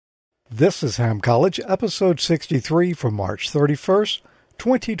This is Ham College, episode 63 for March 31st,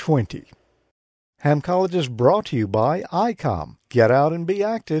 2020. Ham College is brought to you by ICOM. Get out and be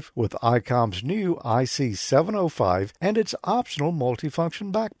active with ICOM's new IC705 and its optional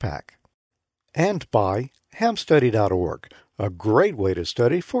multifunction backpack. And by hamstudy.org, a great way to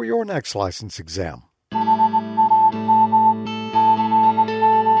study for your next license exam.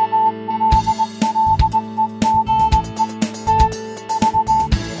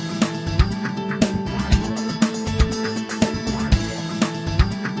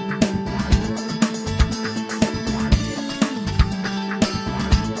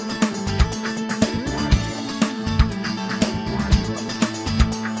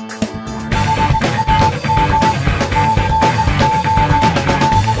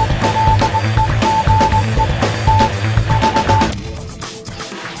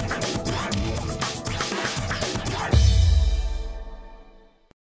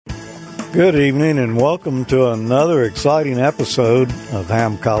 Good evening and welcome to another exciting episode of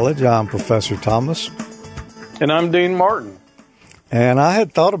Ham College. I'm Professor Thomas. And I'm Dean Martin. And I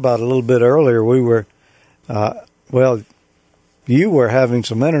had thought about it a little bit earlier. We were, you were having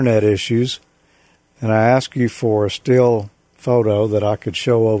some internet issues, and I asked you for a still photo that I could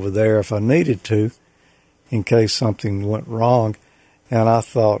show over there if I needed to, in case something went wrong. And I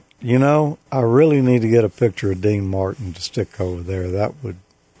thought, I really need to get a picture of Dean Martin to stick over there. That'd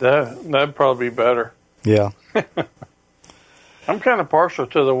probably be better. Yeah. I'm kind of partial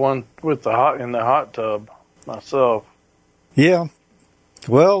to the one with in the hot tub myself. Yeah.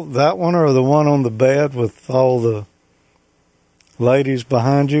 Well, that one or the one on the bed with all the ladies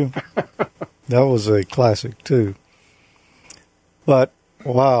behind you. That was a classic too. But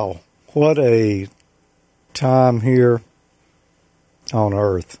wow, what a time here on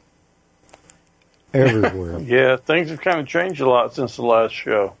Earth. Everywhere. Yeah, things have kind of changed a lot since the last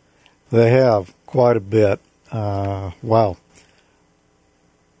show. They have, quite a bit. Wow.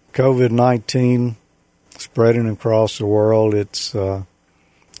 COVID-19 spreading across the world. It's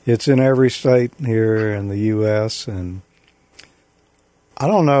in every state here in the U.S., and I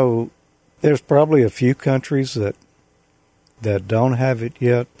don't know, there's probably a few countries that don't have it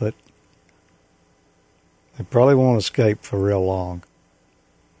yet, but they probably won't escape for real long.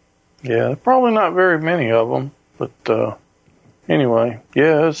 Yeah, probably not very many of them, but anyway,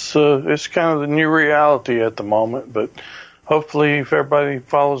 yeah, it's kind of the new reality at the moment. But hopefully, if everybody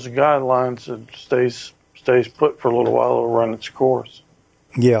follows the guidelines and stays put for a little while, it'll run its course.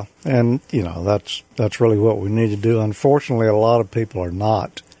 Yeah, and that's really what we need to do. Unfortunately, a lot of people are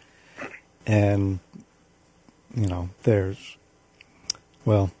not, and I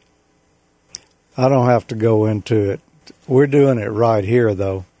don't have to go into it. We're doing it right here,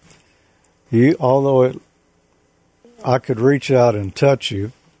 though. I could reach out and touch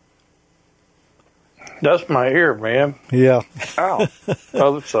you. That's my ear, man. Yeah. Ow.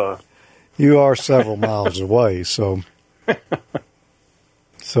 Other side. You are several miles away, so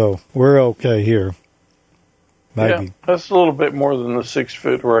we're okay here. Maybe. Yeah, that's a little bit more than the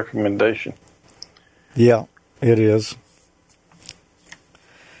 6-foot recommendation. Yeah, it is.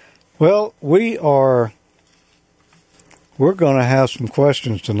 Well, we're going to have some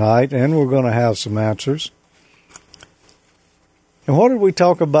questions tonight, and we're going to have some answers. And what did we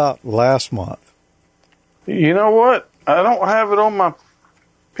talk about last month? You know what? I don't have it on my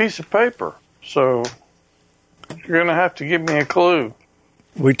piece of paper, so you're going to have to give me a clue.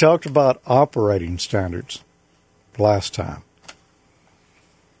 We talked about operating standards last time.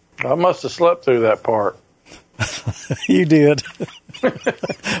 I must have slept through that part. You did.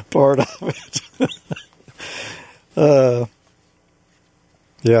 Part of it.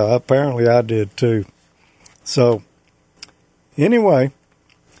 Yeah, apparently I did too. So, anyway,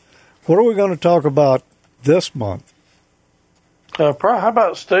 what are we going to talk about this month? How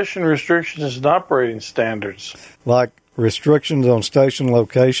about station restrictions and operating standards? Like restrictions on station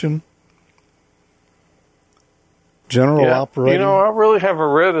location? General operating? I really haven't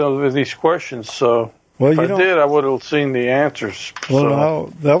read over these questions, so if I did, I would have seen the answers. Well,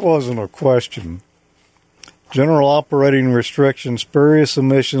 no, that wasn't a question. General operating restrictions, spurious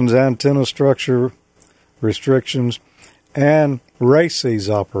emissions, antenna structure restrictions, and RACES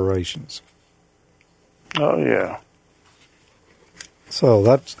operations. Oh, yeah. So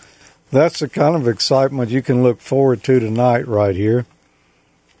that's the kind of excitement you can look forward to tonight right here.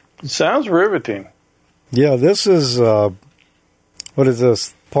 It sounds riveting. Yeah, this is, what is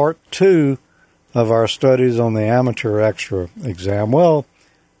this, part 2 of our studies on the amateur extra exam. Well,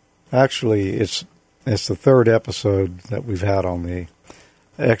 actually, it's the third episode that we've had on the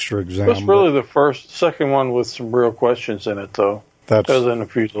extra exam. That's really the second one with some real questions in it, though. other than a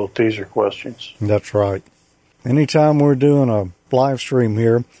few little teaser questions. That's right. Anytime we're doing a live stream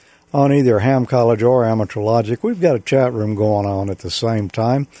here on either Ham College or Amateur Logic, we've got a chat room going on at the same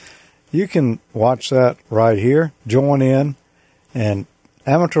time. You can watch that right here, join in, and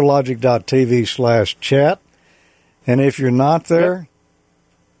amateurlogic.tv/chat. And if you're not there...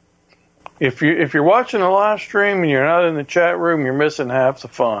 If you're watching a live stream and you're not in the chat room, you're missing half the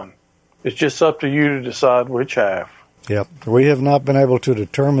fun. It's just up to you to decide which half. Yep. We have not been able to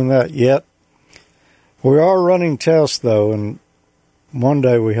determine that yet. We are running tests, though, and one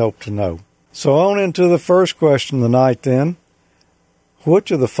day we hope to know. So on into the first question of the night, then. Which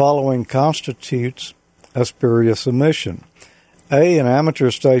of the following constitutes a spurious emission? A, an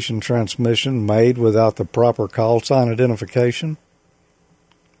amateur station transmission made without the proper call sign identification.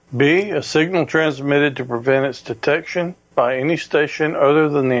 B, a signal transmitted to prevent its detection by any station other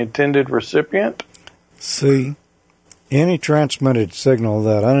than the intended recipient. C, any transmitted signal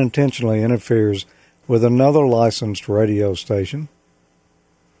that unintentionally interferes with another licensed radio station.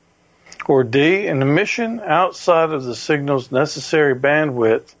 Or D, an emission outside of the signal's necessary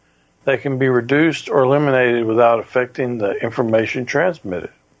bandwidth that can be reduced or eliminated without affecting the information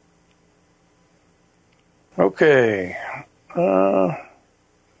transmitted. Okay.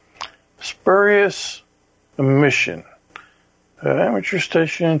 Spurious emission. Amateur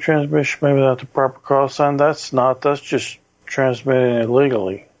station transmission made without the proper call sign. That's just transmitting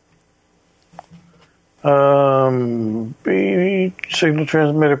illegally. B, signal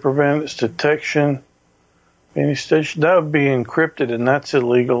transmitted prevent its detection. Any station, that would be encrypted, and that's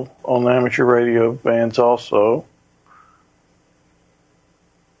illegal on amateur radio bands also.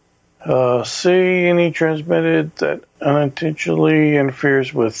 C, any transmitted that unintentionally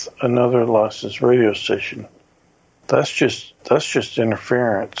interferes with another licensed radio station. That's just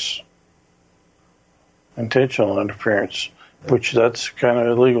interference. Intentional interference, which that's kind of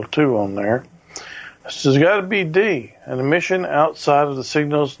illegal too on there. So there's got to be D, an emission outside of the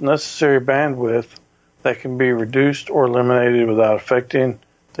signal's necessary bandwidth that can be reduced or eliminated without affecting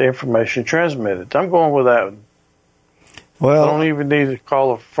the information transmitted. I'm going with that one. Well, I don't even need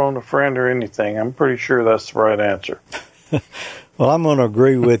to phone a friend or anything. I'm pretty sure that's the right answer. Well, I'm going to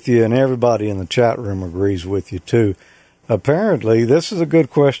agree with you, and everybody in the chat room agrees with you, too. Apparently, this is a good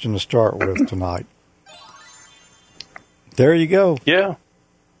question to start with tonight. There you go. Yeah.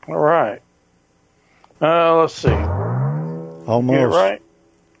 All right. Let's see. Almost. Get it right?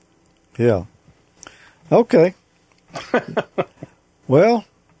 Yeah. Okay. Well,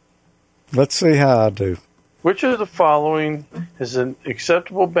 let's see how I do. Which of the following is an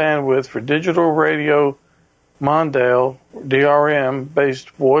acceptable bandwidth for digital radio Mondale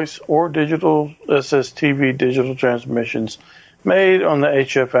DRM-based voice or digital SSTV digital transmissions made on the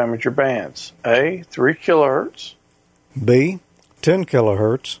HF amateur bands? A, 3 kilohertz. B, 10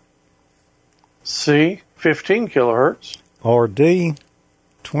 kilohertz. C, 15 kilohertz. Or D,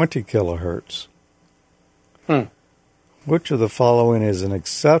 20 kilohertz. Which of the following is an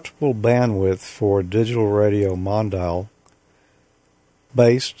acceptable bandwidth for digital radio Mondale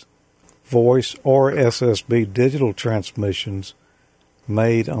based voice or SSB digital transmissions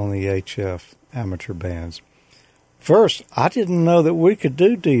made on the HF amateur bands? First, I didn't know that we could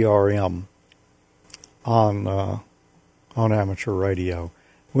do DRM on amateur radio.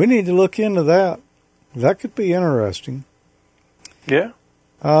 We need to look into that. That could be interesting. Yeah.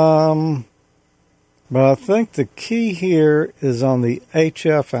 But I think the key here is on the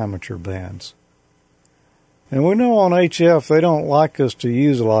HF amateur bands. And we know on HF they don't like us to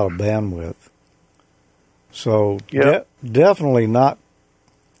use a lot of bandwidth. So definitely not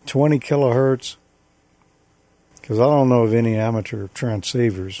 20 kilohertz, because I don't know of any amateur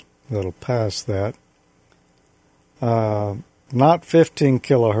transceivers that'll pass that. Not 15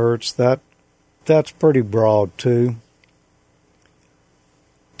 kilohertz, that's pretty broad too.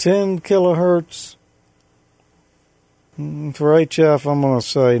 10 kilohertz, for HF, I'm going to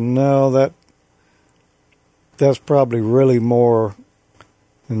say no, that's probably really more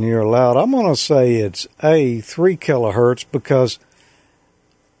than you're allowed. I'm going to say it's A, 3 kilohertz, because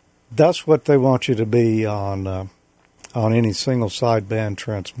that's what they want you to be on any single sideband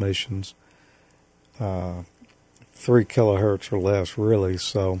transmissions. 3 kilohertz or less, really.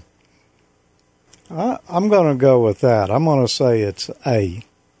 So I'm going to go with that. I'm going to say it's A.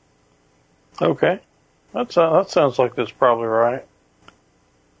 Okay. That sounds like that's probably right.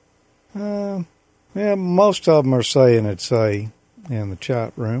 Yeah, most of them are saying it's A in the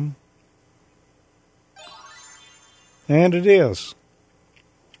chat room. And it is.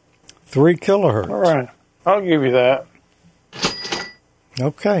 3 kilohertz. All right. I'll give you that.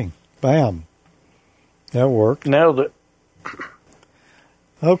 Okay. Bam. That worked. Nailed it.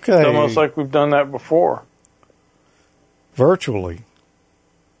 Okay. It's almost like we've done that before. Virtually.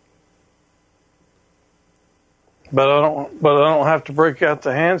 But I don't have to break out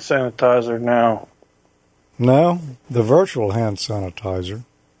the hand sanitizer now. No, the virtual hand sanitizer.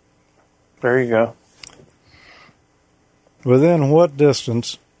 There you go. Within what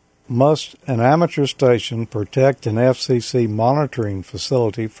distance must an amateur station protect an FCC monitoring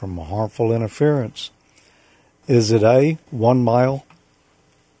facility from harmful interference? Is it A, 1 mile?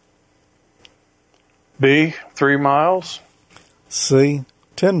 B, 3 miles? C,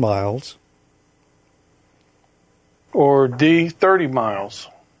 10 miles? Or D, 30 miles?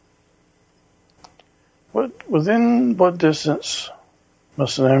 Within what distance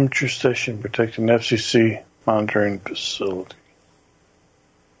must an amateur station protect an FCC monitoring facility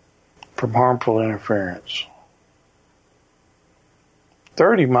from harmful interference?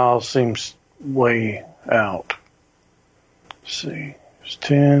 30 miles seems way out. Let's see. It's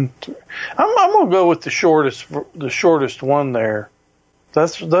 10. I'm going to go with the shortest one there.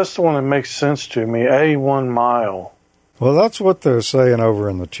 That's the one that makes sense to me. A, 1 mile. Well, that's what they're saying over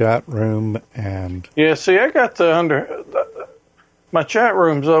in the chat room. And yeah, see, I got my chat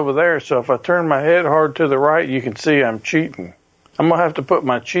room's over there, so if I turn my head hard to the right, you can see I'm cheating. I'm going to have to put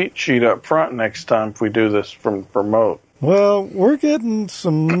my cheat sheet up front next time if we do this from remote. Well, we're getting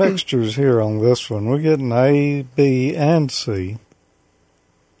some mixtures here on this one. We're getting A, B, and C.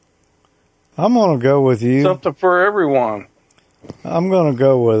 I'm going to go with you. Something for everyone. I'm going to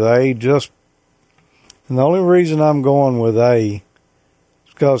go with A and the only reason I'm going with A is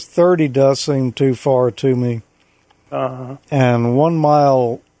because 30 does seem too far to me. Uh-huh. And 1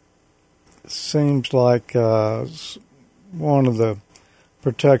 mile seems like one of the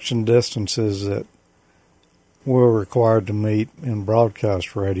protection distances that we're required to meet in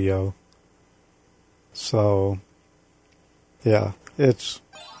broadcast radio. So, yeah, it's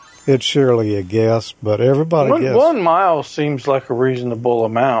surely a guess, but everybody guesses. 1 mile seems like a reasonable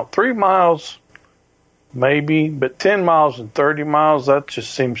amount. 3 miles, maybe, but 10 miles and 30 miles, that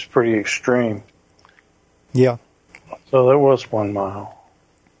just seems pretty extreme. Yeah. So there was 1 mile.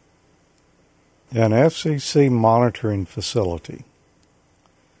 An FCC monitoring facility.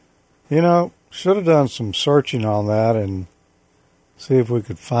 You know, should have done some searching on that and see if we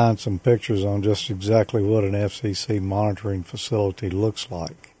could find some pictures on just exactly what an FCC monitoring facility looks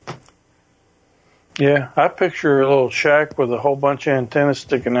like. Yeah, I picture a little shack with a whole bunch of antennas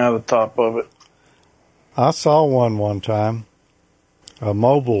sticking out of the top of it. I saw one time, a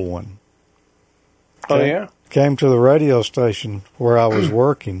mobile one. Oh, yeah? Came to the radio station where I was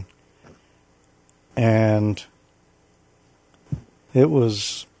working, and it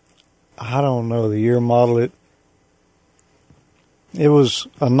was, I don't know the year model. It was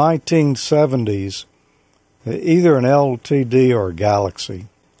a 1970s, either an LTD or a Galaxy.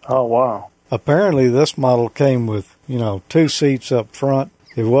 Oh, wow. Apparently this model came with, 2 seats up front.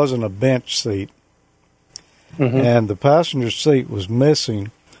 It wasn't a bench seat. Mm-hmm. And the passenger seat was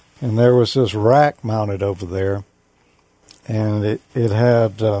missing, and there was this rack mounted over there, and it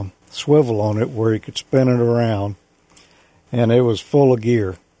had swivel on it where you could spin it around, and it was full of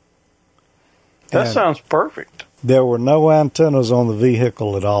gear. That sounds perfect. There were no antennas on the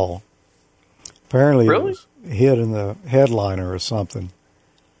vehicle at all. Apparently really? It was hid in the headliner or something.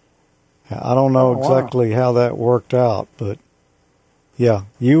 I don't know exactly how that worked out, but yeah,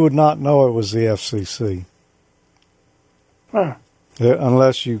 you would not know it was the FCC. Huh.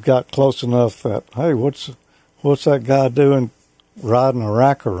 Unless you got close enough that, hey, what's that guy doing riding a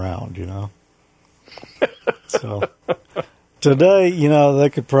rack around, So today, they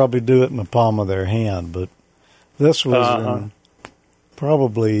could probably do it in the palm of their hand, but this was in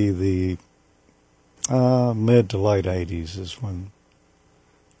probably the mid to late 80s is when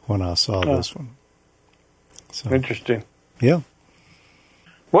I saw this one. So, interesting. Yeah.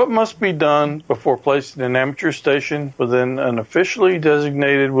 What must be done before placing an amateur station within an officially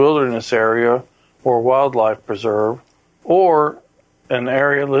designated wilderness area or wildlife preserve or an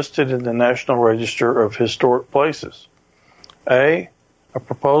area listed in the National Register of Historic Places? A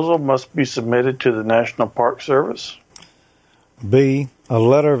proposal must be submitted to the National Park Service. B, a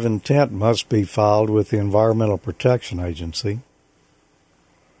letter of intent must be filed with the Environmental Protection Agency.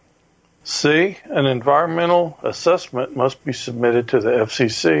 C, an environmental assessment must be submitted to the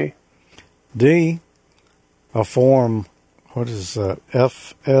FCC. D, a form,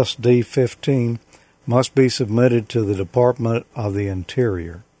 FSD 15, must be submitted to the Department of the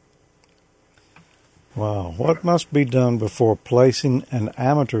Interior. Wow. What must be done before placing an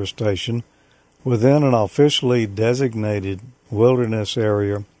amateur station within an officially designated wilderness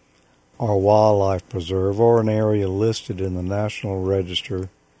area or wildlife preserve or an area listed in the National Register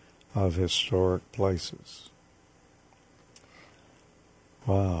of Historic Places.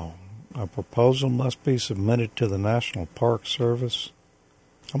 Wow. A proposal must be submitted to the National Park Service.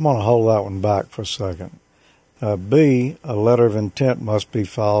 I'm going to hold that one back for a second. B, a letter of intent must be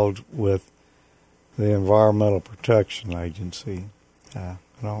filed with the Environmental Protection Agency. I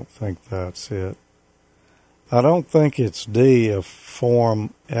don't think that's it. I don't think it's D, a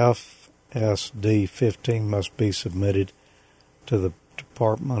Form FSD 15 must be submitted to the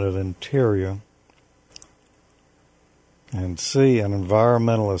Department of Interior. And C, an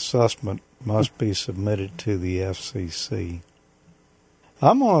environmental assessment must be submitted to the FCC.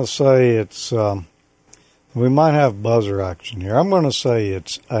 I'm going to say it's, we might have buzzer action here. I'm going to say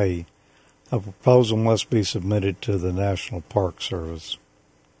it's A, a proposal must be submitted to the National Park Service.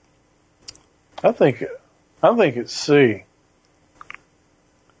 I think it's C.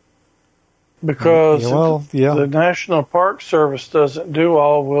 Because the National Park Service doesn't do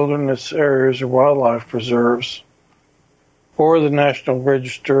all wilderness areas or wildlife preserves, or the National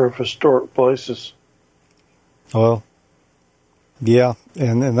Register of Historic Places. Well, yeah,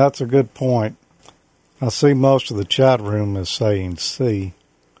 and that's a good point. I see most of the chat room is saying C.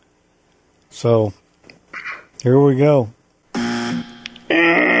 So, here we go.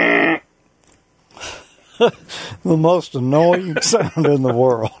 The most annoying sound in the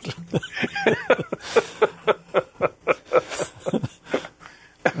world.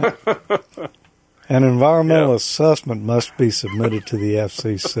 An environmental assessment must be submitted to the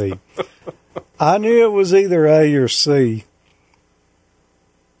FCC. I knew it was either A or C,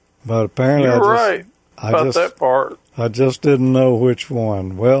 but apparently You're right about that part. I just didn't know which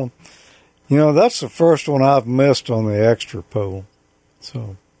one. Well, that's the first one I've missed on the extra poll.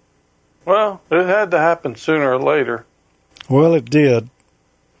 So, well, it had to happen sooner or later. Well, it did.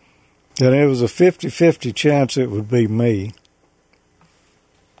 And it was a 50-50 chance it would be me.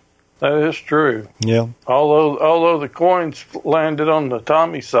 That is true. Yeah. Although the coins landed on the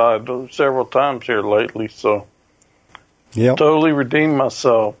Tommy side several times here lately, so totally redeemed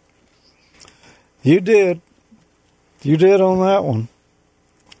myself. You did. You did on that one.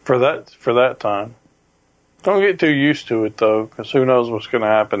 For that time. Don't get too used to it, though, because who knows what's going to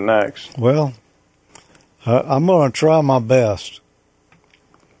happen next. Well, I'm going to try my best.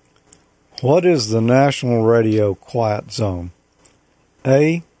 What is the National Radio Quiet Zone?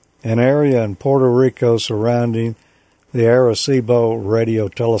 A, an area in Puerto Rico surrounding the Arecibo radio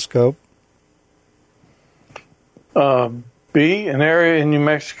telescope. B, an area in New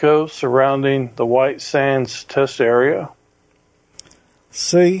Mexico surrounding the White Sands test area.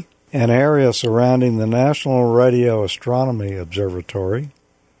 C, an area surrounding the National Radio Astronomy Observatory.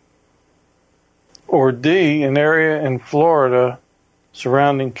 Or D, an area in Florida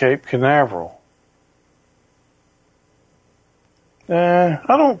surrounding Cape Canaveral. I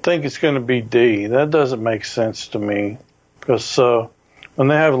don't think it's going to be D. That doesn't make sense to me. Because when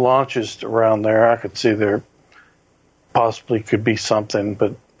they have launches around there, I could see there possibly could be something,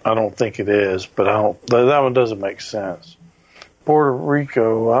 but I don't think it is. But that one doesn't make sense. Puerto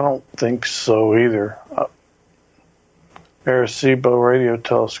Rico, I don't think so either. Arecibo Radio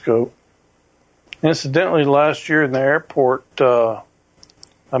Telescope. Incidentally, last year in the airport, I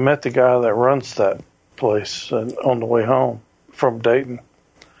met the guy that runs that place on the way home from Dayton.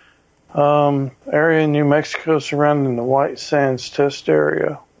 Area in New Mexico surrounding the White Sands test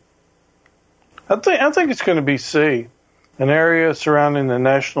area. I think it's going to be C, an area surrounding the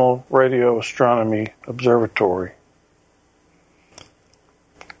National Radio Astronomy Observatory.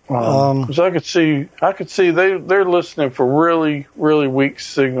 Because I could see they're listening for really, really weak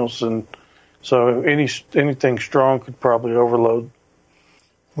signals, and so anything strong could probably overload.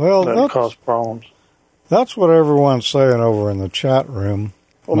 Well, that cause problems. That's what everyone's saying over in the chat room.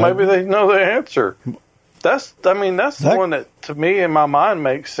 Well, maybe they know the answer. That's the one that, to me, in my mind,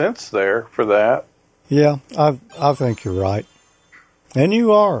 makes sense there for that. Yeah, I think you're right, and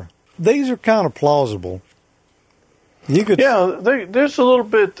you are. These are kind of plausible. There's a little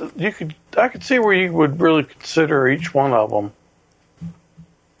bit I could see where you would really consider each one of them.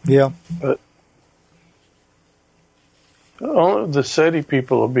 Yeah, but only the SETI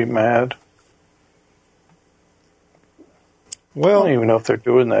people will be mad. Well, I don't even know if they're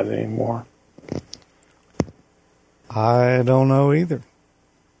doing that anymore. I don't know either.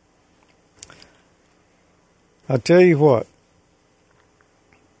 I tell you what.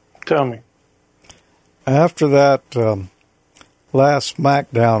 Tell me. After that last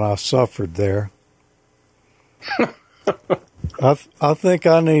smackdown I suffered there, I think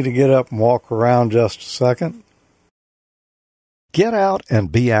I need to get up and walk around just a second. Get out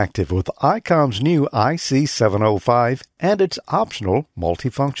and be active with ICOM's new IC705 and its optional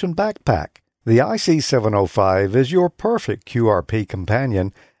multifunction backpack. The IC705 is your perfect QRP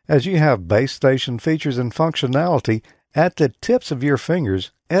companion as you have base station features and functionality at the tips of your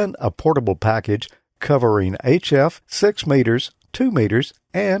fingers and a portable package covering HF 6 meters, 2 meters,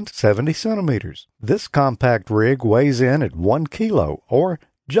 and 70 centimeters. This compact rig weighs in at 1 kilo or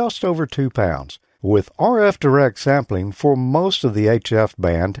just over 2 pounds. With RF direct sampling for most of the HF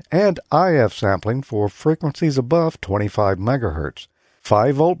band and IF sampling for frequencies above 25 MHz.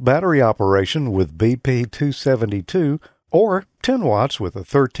 5-volt battery operation with BP272 or 10 watts with a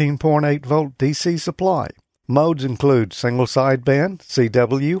 13.8-volt DC supply. Modes include single sideband,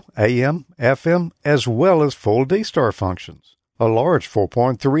 CW, AM, FM, as well as full D-Star functions. A large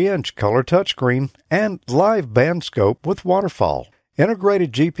 4.3-inch color touchscreen and live band scope with waterfall.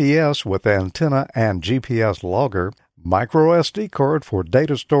 Integrated GPS with antenna and GPS logger, micro SD card for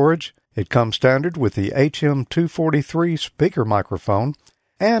data storage. It comes standard with the HM243 speaker microphone,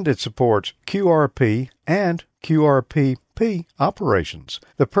 and it supports QRP and QRP-P operations.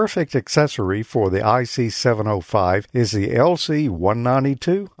 The perfect accessory for the IC705 is the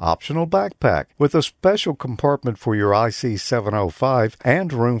LC192 optional backpack with a special compartment for your IC705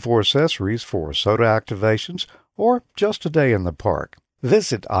 and room for accessories for SOTA activations or just a day in the park.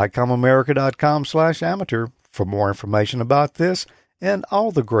 Visit ICOMAmerica.com/amateur for more information about this and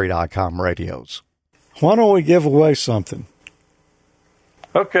all the great ICOM radios. Why don't we give away something?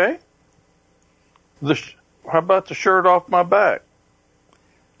 Okay. How about the shirt off my back?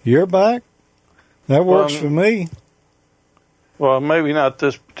 Your back? That works for me. Well, maybe not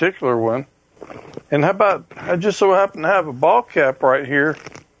this particular one. And how about, I just so happen to have a ball cap right here,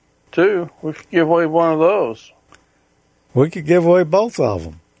 too. We could give away one of those. We could give away both of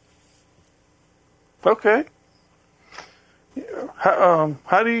them. Okay. How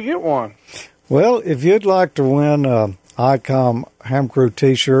do you get one? Well, if you'd like to win an ICOM Ham Crew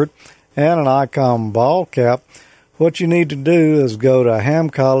t-shirt and an ICOM ball cap, what you need to do is go to Ham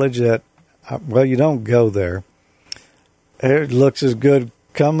College well, you don't go there. It looks as good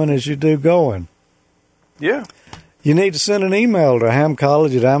coming as you do going. Yeah. You need to send an email to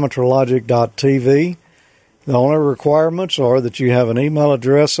hamcollege@amateurlogic.tv. The only requirements are that you have an email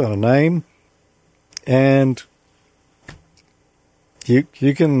address and a name, and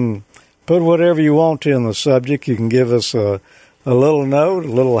you can put whatever you want to in the subject. You can give us a little note,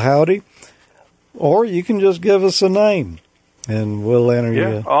 a little howdy, or you can just give us a name, and we'll enter you.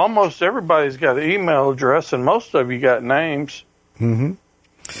 Yeah, almost everybody's got an email address, and most of you got names. Mm-hmm.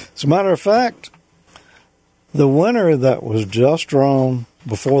 As a matter of fact, the winner that was just drawn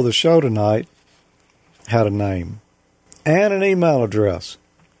before the show tonight had a name and an email address.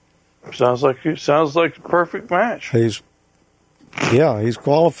 Sounds like a perfect match. He's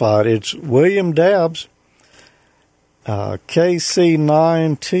qualified. It's William Dabbs,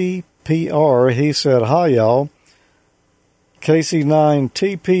 KC9TPR. He said, "Hi, y'all.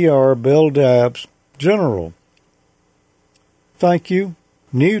 KC9TPR, Bill Dabbs, General. Thank you.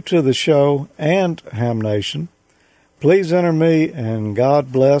 New to the show and Ham Nation. Please enter me and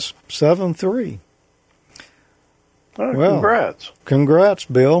God bless 7-3. Well, Congrats,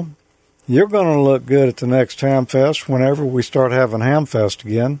 Bill. You're going to look good at the next Hamfest whenever we start having Hamfest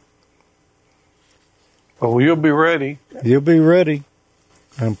again. Well, you'll be ready. You'll be ready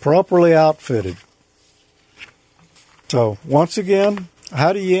and properly outfitted. So, once again,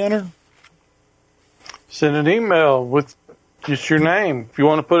 how do you enter? Send an email with just your name. If you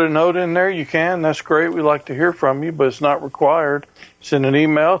want to put a note in there, you can. That's great. We'd like to hear from you, but it's not required. Send an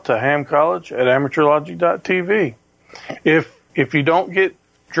email to hamcollege@amateurlogic.tv. If you don't get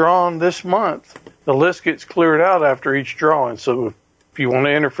drawn this month, the list gets cleared out after each drawing. So if you want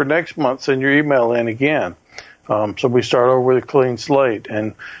to enter for next month, send your email in again. So we start over with a clean slate.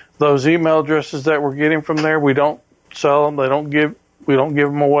 And those email addresses that we're getting from there, we don't sell them. We don't give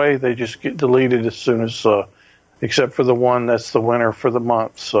them away. They just get deleted as soon as, except for the one that's the winner for the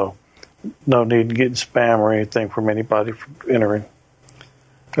month. So no need to get spam or anything from anybody from entering.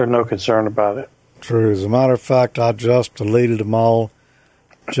 There's no concern about it. True. As a matter of fact, I just deleted them all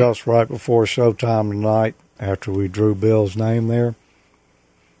just right before showtime tonight after we drew Bill's name there.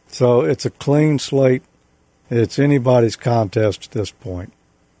 So it's a clean slate. It's anybody's contest at this point.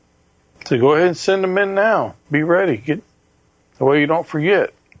 So go ahead and send them in now. Be ready. That way you don't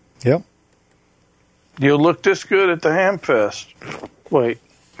forget. Yep. You'll look this good at the Hamfest. Wait,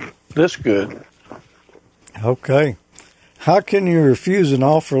 this good. Okay. How can you refuse an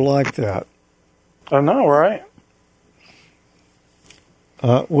offer like that? I know, right?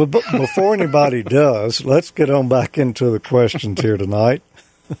 Well, before anybody does, let's get on back into the questions here tonight.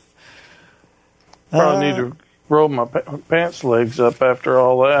 Probably need to roll my pants legs up after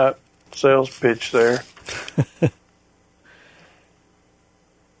all that sales pitch there.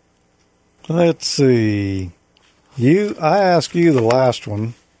 Let's see. I asked you the last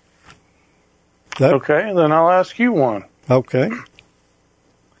one. Okay, then I'll ask you one. Okay.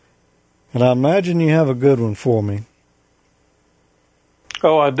 And I imagine you have a good one for me.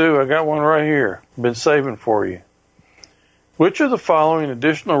 Oh, I do. I got one right here. Been saving for you. Which of the following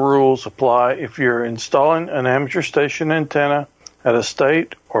additional rules apply if you're installing an amateur station antenna at a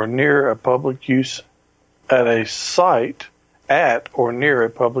state or near a public use at a site at or near a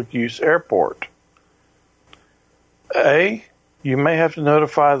public use airport? A, you may have to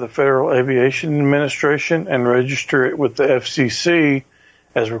notify the Federal Aviation Administration and register it with the FCC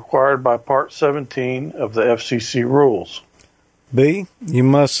as required by Part 17 of the FCC rules. B, you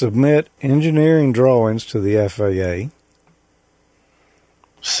must submit engineering drawings to the FAA.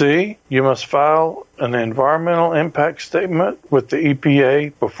 C, you must file an environmental impact statement with the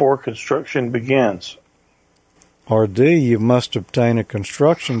EPA before construction begins. Or D, you must obtain a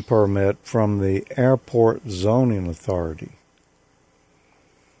construction permit from the Airport Zoning Authority.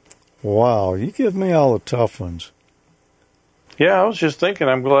 Wow, you give me all the tough ones. Yeah, I was just thinking,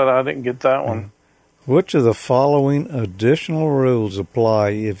 I'm glad I didn't get that one. Which of the following additional rules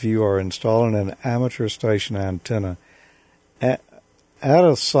apply if you are installing an amateur station antenna at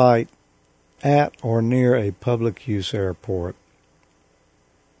a site at or near a public use airport?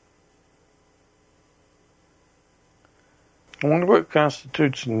 I wonder what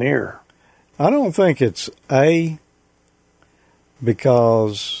constitutes near. I don't think it's A,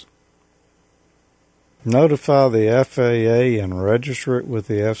 because notify the FAA and register it with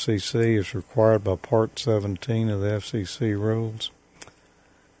the FCC is required by Part 17 of the FCC rules.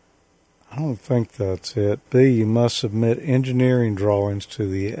 I don't think that's it. B, you must submit engineering drawings to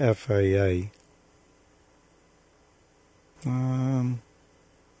the FAA.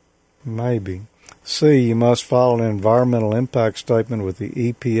 Maybe. C, you must file an environmental impact statement with the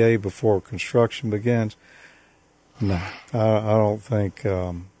EPA before construction begins. No, I don't think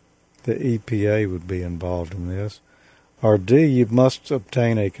the EPA would be involved in this. Or D, you must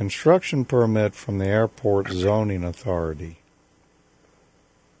obtain a construction permit from the Airport Zoning Authority.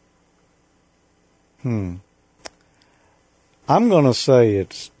 I'm going to say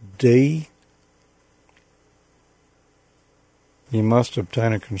it's D. You must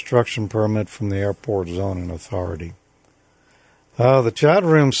obtain a construction permit from the Airport Zoning Authority. The chat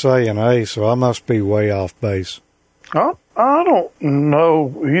room's saying A, so I must be way off base. I don't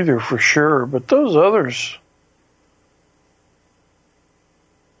know either for sure, but those others,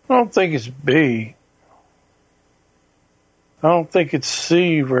 I don't think it's B. I don't think it's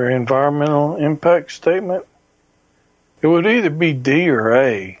C for environmental impact statement. It would either be D or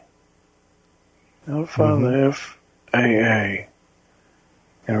A. Notify the FAA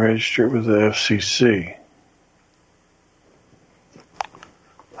and register it with the FCC.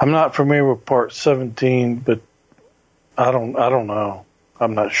 I'm not familiar with Part 17, but I don't know.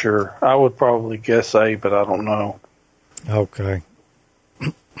 I'm not sure. I would probably guess A, but I don't know. Okay.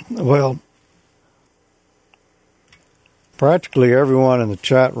 Well, practically everyone in the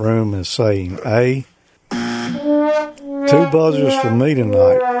chat room is saying A. 2 buzzers for me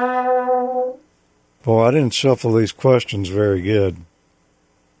tonight. Boy, I didn't shuffle these questions very good.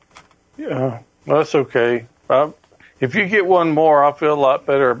 Yeah, well, that's okay. If you get one more, I'll feel a lot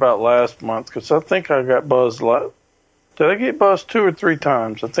better about last month, because I think I got buzzed a lot. Did I get buzzed 2 or 3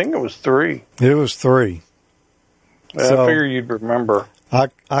 times? I think it was 3. It was 3. Yeah, so I figure you'd remember.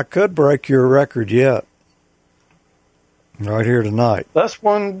 I could break your record yet. Right here tonight. That's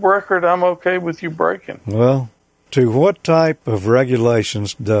one record I'm okay with you breaking. Well, to what type of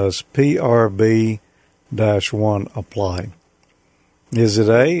regulations does PRB-1 apply? Is it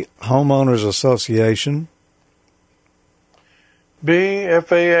A, Homeowners Association? B,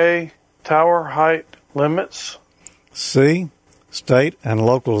 FAA tower height limits? C, state and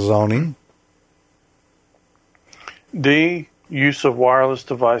local zoning? D, use of wireless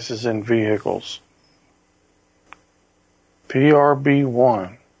devices in vehicles?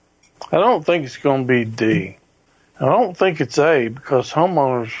 PRB-1. I don't think it's going to be D. I don't think it's A, because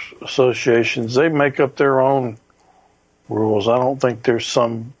homeowners associations, they make up their own rules. I don't think there's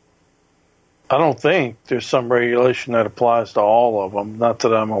some regulation that applies to all of them, not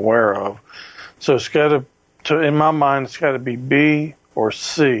that I'm aware of. So it's got to, in my mind, it's got to be B or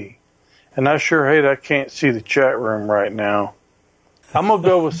C. And I sure hate I can't see the chat room right now. I'm going to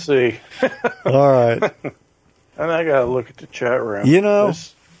go with C. All right. And I got to look at the chat room. You know,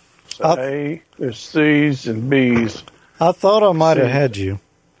 there's A, there's C's and B's. I thought I might have had you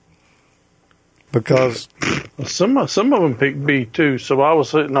because some of them picked B too. So I was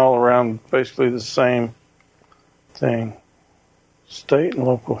hitting all around basically the same thing, state and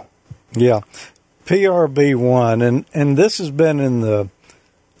local. Yeah, PRB1, and this has been in the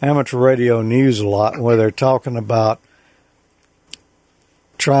amateur radio news a lot, where they're talking about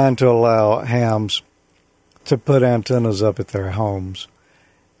trying to allow hams to put antennas up at their homes,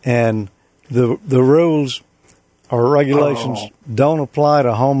 and the rules or regulations don't apply to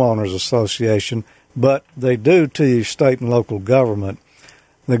homeowners association, but they do to your state and local government.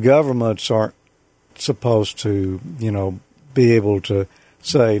 The governments aren't supposed to, be able to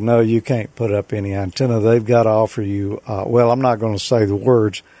say, no, you can't put up any antenna. They've got to offer you, I'm not going to say the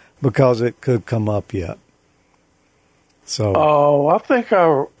words because it could come up yet. So. I think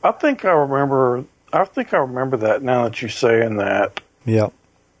I remember that now that you're saying that. Yep.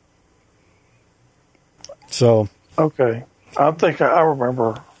 So. Okay. I think I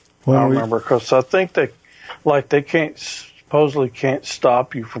remember. Because I think they supposedly can't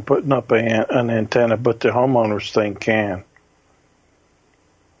stop you from putting up an antenna, but the homeowners thing can.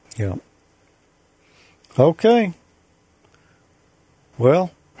 Yeah. Okay.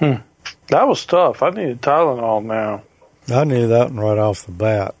 Well. That was tough. I needed Tylenol now. I knew that one right off the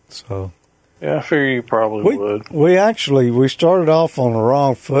bat. So. Yeah, I figure you probably would. We started off on the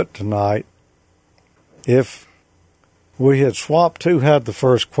wrong foot tonight. If we had swapped who had the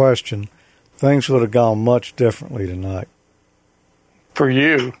first question, things would have gone much differently tonight. For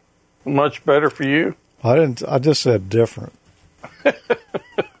you. Much better for you? I just said different.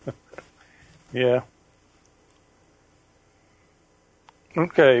 Yeah.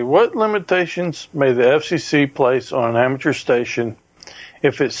 Okay, what limitations may the FCC place on an amateur station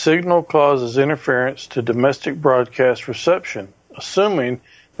if its signal causes interference to domestic broadcast reception, assuming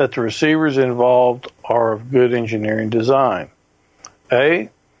that the receivers involved are of good engineering design? A,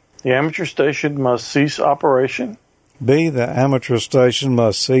 the amateur station must cease operation. B, the amateur station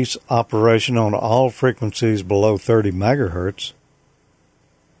must cease operation on all frequencies below 30 megahertz.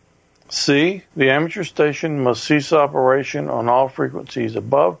 C, the amateur station must cease operation on all frequencies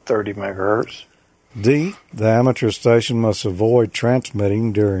above 30 megahertz. D, the amateur station must avoid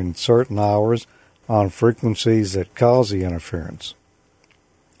transmitting during certain hours on frequencies that cause the interference.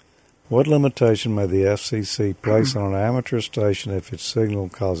 What limitation may the FCC place on an amateur station if its signal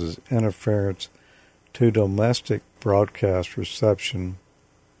causes interference to domestic broadcast reception,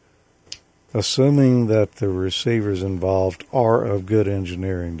 assuming that the receivers involved are of good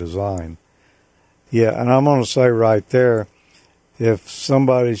engineering design? Yeah, and I'm going to say right there, if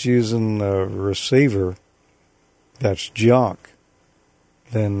somebody's using a receiver that's junk,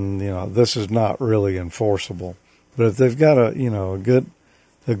 then, this is not really enforceable. But if they've got a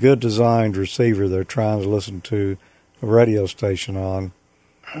good designed receiver they're trying to listen to a radio station on,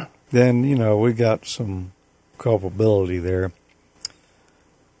 then, we got some culpability there.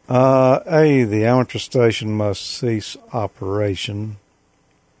 A, the amateur station must cease operation.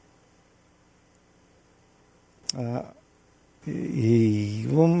 I'm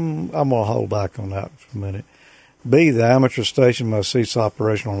going to hold back on that for a minute. B, the amateur station must cease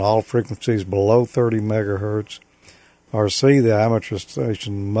operation on all frequencies below 30 megahertz. Or C, the amateur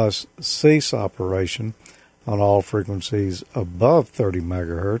station must cease operation on all frequencies above 30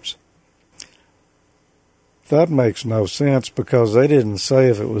 megahertz. That makes no sense because they didn't say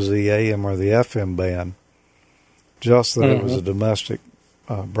if it was the AM or the FM band, just that it was a domestic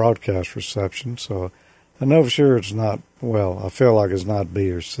broadcast reception. So I know for sure it's not, I feel like it's not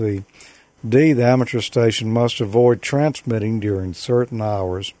B or C. D, the amateur station must avoid transmitting during certain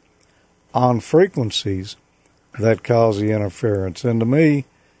hours on frequencies that cause the interference. And to me,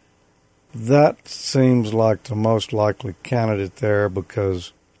 that seems like the most likely candidate there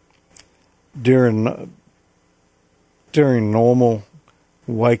because during normal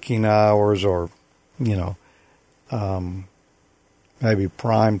waking hours or, maybe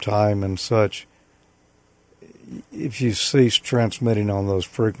prime time and such, if you cease transmitting on those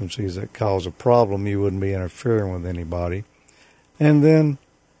frequencies that cause a problem, you wouldn't be interfering with anybody. And then,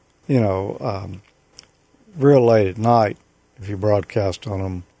 real late at night, if you broadcast on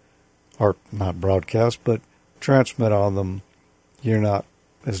them, or not broadcast, but transmit on them, you're not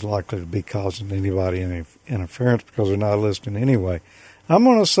as likely to be causing anybody any interference because they're not listening anyway. I'm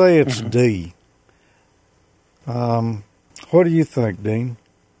going to say it's D. What do you think, Dean?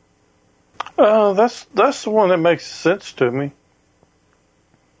 That's the one that makes sense to me.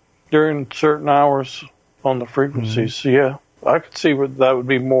 During certain hours on the frequencies, yeah, I could see what that would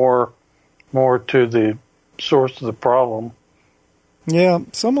be more to the source of the problem. Yeah,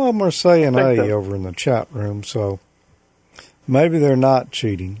 some of them are saying A over in the chat room, so maybe they're not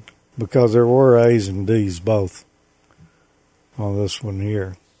cheating because there were A's and D's both on this one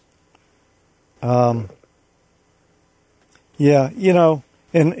here. Yeah, you know,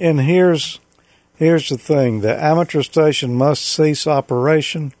 and here's the thing. The amateur station must cease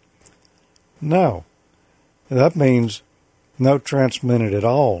operation. No. That means no transmitted at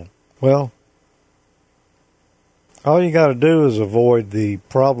all. Well, all you got to do is avoid the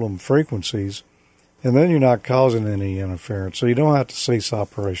problem frequencies, and then you're not causing any interference, so you don't have to cease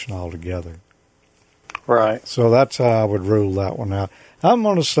operation altogether. Right. So that's how I would rule that one out. I'm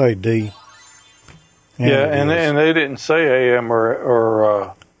going to say D. Yeah, and they didn't say AM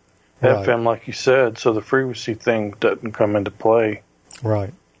or right. FM like you said, so the frequency thing doesn't come into play.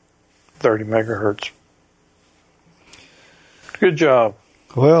 Right. 30 megahertz. Good job.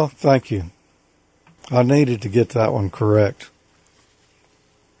 Well, thank you. I needed to get that one correct.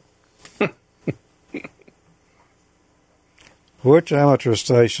 Which amateur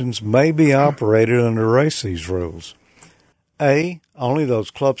stations may be operated under RACES rules? A, only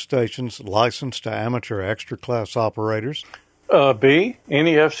those club stations licensed to amateur extra class operators. B,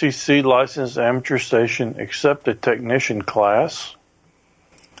 any FCC licensed amateur station except a technician class.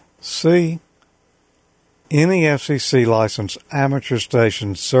 C, any FCC licensed amateur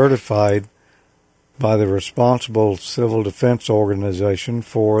station certified by the responsible civil defense organization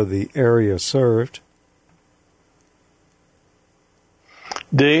for the area served.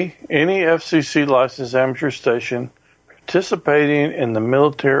 D, any FCC licensed amateur station participating in the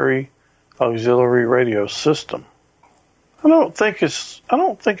military auxiliary radio system. I don't think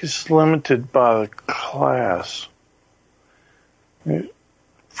it's limited by the class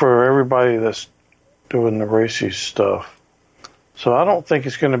for everybody that's doing the RACES stuff. So I don't think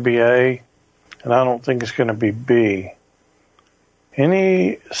it's going to be A, and I don't think it's going to be B.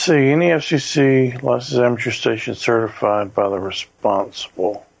 Any FCC licensed amateur station certified by the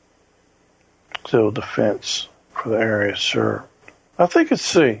responsible civil defense for the area served. I think it's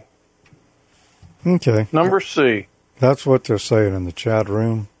C. Okay. Number C. That's what they're saying in the chat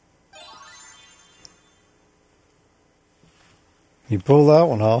room. You pull that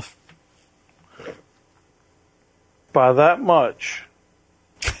one off. By that much.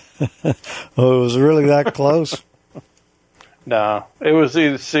 Oh, it was really that close? No, it was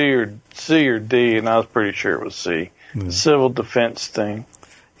either C or D, and I was pretty sure it was C. Yeah. Civil defense thing.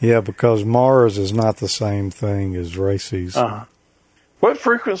 Yeah, because Mars is not the same thing as RACES. Uh-huh. What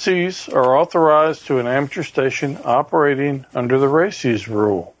frequencies are authorized to an amateur station operating under the RACES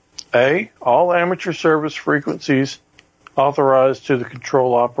rule? A, all amateur service frequencies authorized to the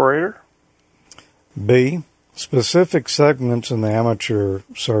control operator. B, specific segments in the amateur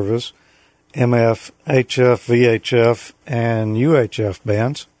service, MF, HF, VHF, and UHF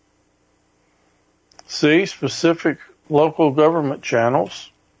bands. C, specific local government channels.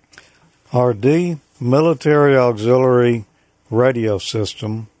 Or D, military auxiliary radio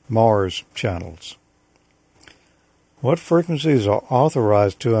system, MARS channels. What frequencies are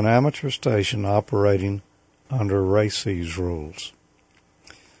authorized to an amateur station operating under RACES rules?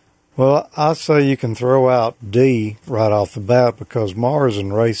 Well, I say you can throw out D right off the bat because MARS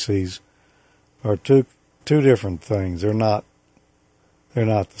and RACES are two different things. They're not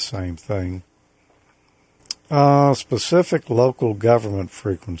the same thing. Specific local government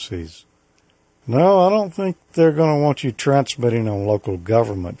frequencies. No, I don't think they're going to want you transmitting on local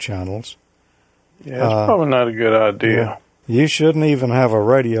government channels. Yeah, it's probably not a good idea. You shouldn't even have a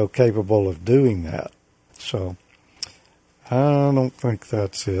radio capable of doing that. So, I don't think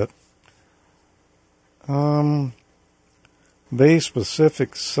that's it. B,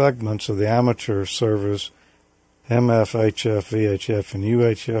 specific segments of the amateur service, MF, HF, VHF, and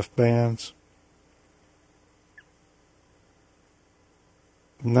UHF bands.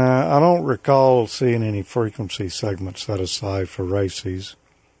 Nah, I don't recall seeing any frequency segments set aside for RACES.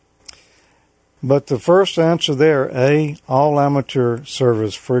 But the first answer there, A, all amateur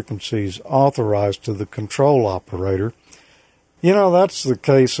service frequencies authorized to the control operator. You know, that's the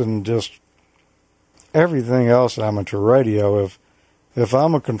case in just everything else amateur radio. If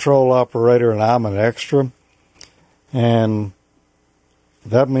I'm a control operator and I'm an extra, and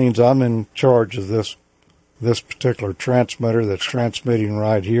that means I'm in charge of this particular transmitter that's transmitting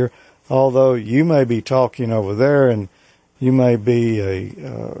right here, although you may be talking over there and you may be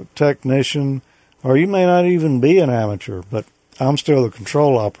a technician, or you may not even be an amateur, but I'm still the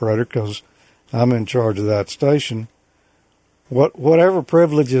control operator because I'm in charge of that station. Whatever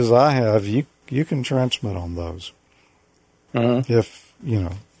privileges I have, you can transmit on those. Mm-hmm. If, you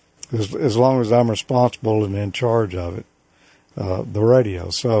know, as long as I'm responsible and in charge of it, the radio.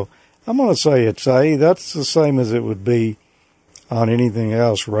 So I'm going to say it's A. That's the same as it would be on anything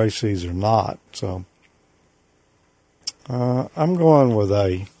else, races or not. So I'm going with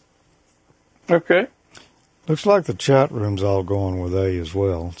A. Okay. Looks like the chat room's all going with A as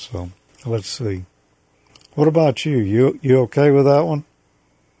well. So let's see. What about you? You okay with that one?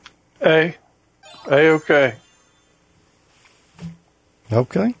 A. Okay.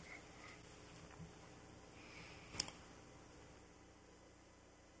 Okay.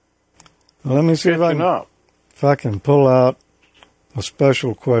 Well, let me see if I can pull out a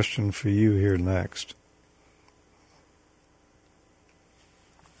special question for you here next.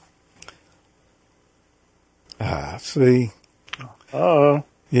 See. Uh-oh.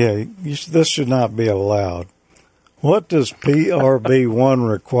 Yeah, this should not be allowed. What does PRB1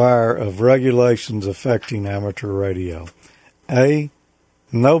 require of regulations affecting amateur radio? A.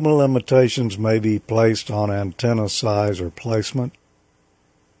 No limitations may be placed on antenna size or placement.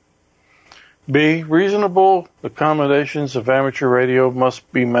 B. Reasonable accommodations of amateur radio must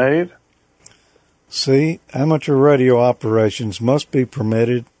be made. C. Amateur radio operations must be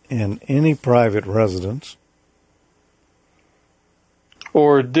permitted in any private residence.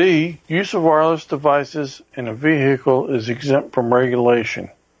 Or D. Use of wireless devices in a vehicle is exempt from regulation.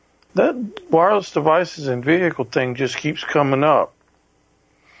 That wireless devices in vehicle thing just keeps coming up.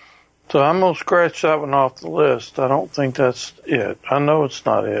 So I'm going to scratch that one off the list. I don't think that's it. I know it's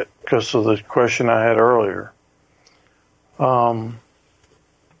not it because of the question I had earlier. No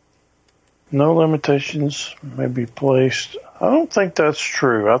limitations may be placed. I don't think that's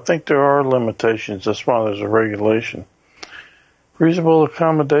true. I think there are limitations. That's why there's a regulation. Reasonable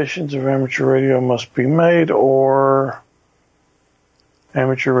accommodations of amateur radio must be made, or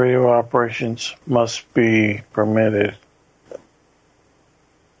amateur radio operations must be permitted.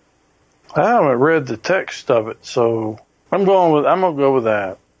 I haven't read the text of it, so I'm gonna go with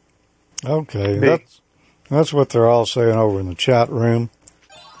that. Okay, that's what they're all saying over in the chat room.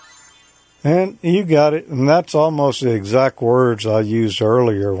 And you got it, and that's almost the exact words I used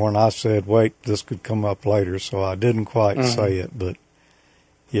earlier when I said, wait, this could come up later, so I didn't quite say it, but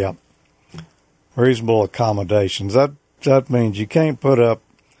yeah. Reasonable accommodations. That means you can't put up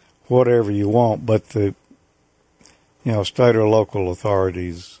whatever you want, but the state or local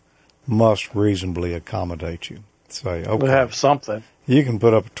authorities must reasonably accommodate you. Say, okay, we have something. You can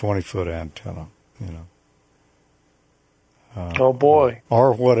put up a 20-foot antenna, oh boy.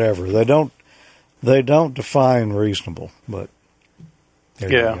 Or whatever. They don't define reasonable, but there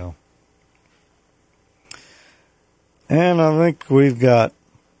you go. And I think we've got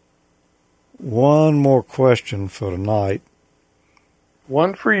one more question for tonight.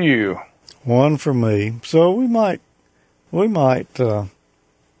 One for you. One for me. So we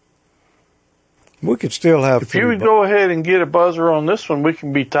could still have. If you would go ahead and get a buzzer on this one, we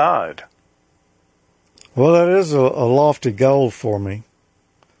can be tied. Well, that is a lofty goal for me.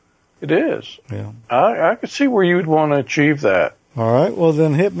 It is. Yeah. I could see where you would want to achieve that. All right. Well,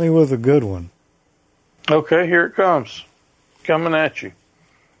 then hit me with a good one. Okay, here it comes. Coming at you.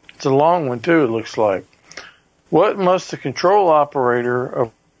 It's a long one, too, it looks like. What must the control operator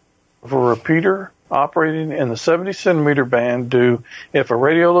of a repeater operating in the 70 centimeter band do if a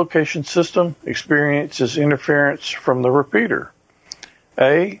radio location system experiences interference from the repeater?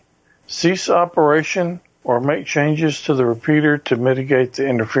 A. Cease operation or make changes to the repeater to mitigate the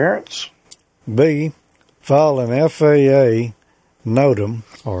interference. B. File an FAA NOTAM,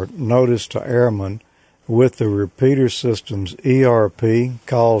 or Notice to Airman, with the repeater system's ERP,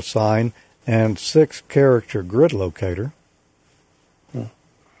 call sign, and 6-character grid locator.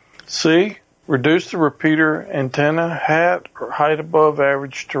 C. Reduce the repeater antenna height or height above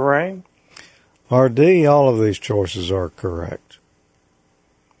average terrain. Or D. All of these choices are correct.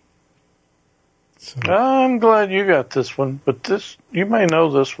 So, I'm glad you got this one, but you may know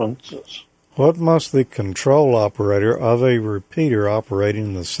this one. What must the control operator of a repeater operating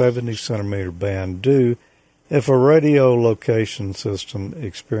in the 70 centimeter band do if a radio location system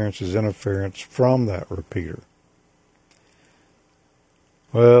experiences interference from that repeater?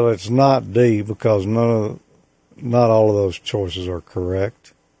 Well, it's not D because not all of those choices are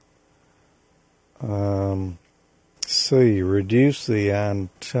correct. C, reduce the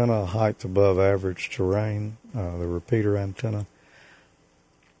antenna height above average terrain, the repeater antenna.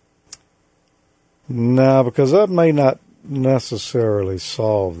 No, because that may not necessarily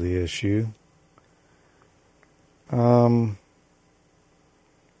solve the issue. A,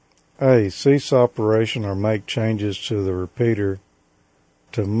 cease operation or make changes to the repeater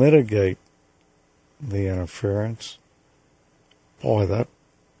to mitigate the interference. Boy,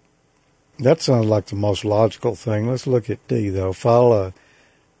 That sounds like the most logical thing. Let's look at D, though. File a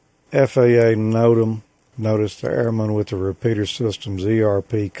FAA NOTAM. Notice the airman with the repeater system's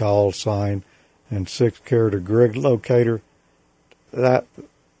ERP call sign and 6-character grid locator. That,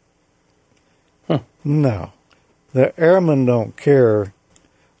 no. The airmen don't care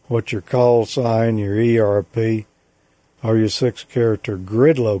what your call sign, your ERP, or your 6-character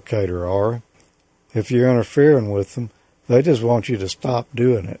grid locator are. If you're interfering with them, they just want you to stop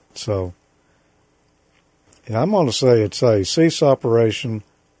doing it. So, yeah, I'm going to say it's a cease operation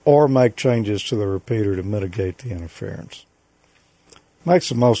or make changes to the repeater to mitigate the interference. Makes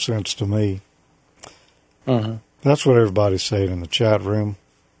the most sense to me. Mm-hmm. That's what everybody's saying in the chat room.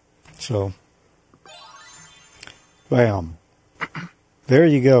 So, bam. There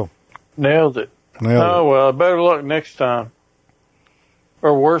you go. Nailed it. Oh, well, better luck next time.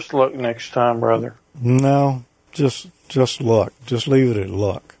 Or worse luck next time, brother. No, just luck. Just leave it at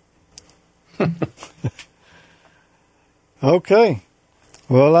luck. Okay.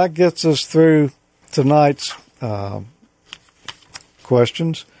 Well, that gets us through tonight's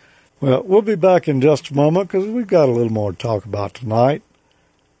questions. Well, we'll be back in just a moment because we've got a little more to talk about tonight.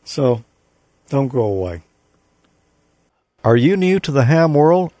 So, don't go away. Are you new to the ham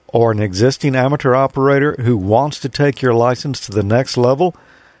world or an existing amateur operator who wants to take your license to the next level?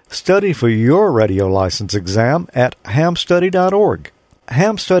 Study for your radio license exam at hamstudy.org.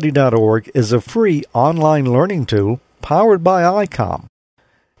 Hamstudy.org is a free online learning tool powered by ICOM.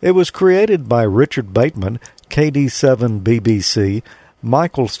 It was created by Richard Bateman, KD7BBC,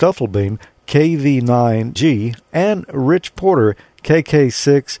 Michael Stufflebeam, KV9G, and Rich Porter,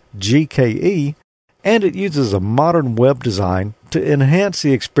 KK6GKE, and it uses a modern web design to enhance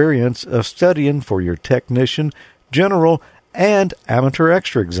the experience of studying for your technician, general, and amateur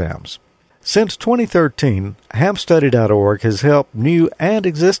extra exams. Since 2013, hamstudy.org has helped new and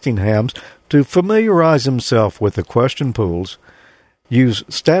existing hams to familiarize themselves with the question pools, use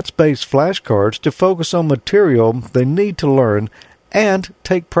stats-based flashcards to focus on material they need to learn, and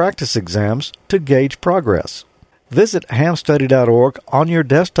take practice exams to gauge progress. Visit hamstudy.org on your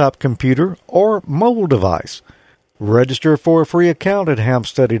desktop computer or mobile device. Register for a free account at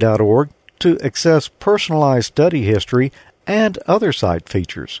hamstudy.org to access personalized study history and other site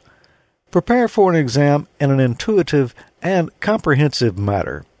features. Prepare for an exam in an intuitive and comprehensive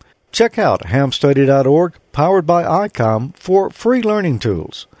manner. Check out hamstudy.org, powered by ICOM, for free learning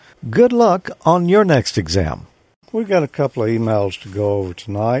tools. Good luck on your next exam. We've got a couple of emails to go over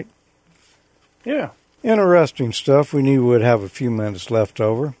tonight. Yeah. Interesting stuff. We knew we'd have a few minutes left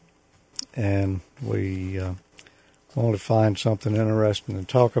over, and we wanted to find something interesting to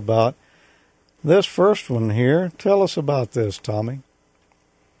talk about. This first one here, tell us about this, Tommy.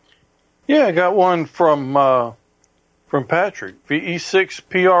 Yeah, I got one from Patrick,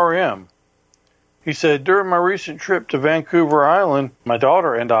 VE6PRM. He said, during my recent trip to Vancouver Island, my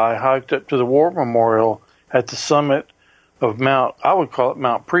daughter and I hiked up to the War Memorial at the summit of I would call it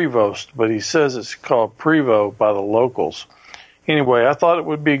Mount Prevost, but he says it's called Prevo by the locals. Anyway, I thought it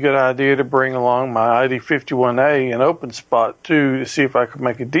would be a good idea to bring along my ID51A and open spot 2 to see if I could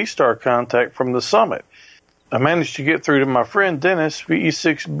make a D-Star contact from the summit. I managed to get through to my friend Dennis,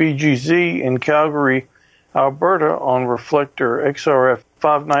 VE6BGZ in Calgary, Alberta, on reflector XRF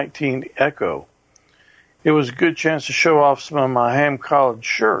 519 Echo. It was a good chance to show off some of my Ham College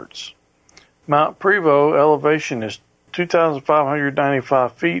shirts. Mount Prevost elevation is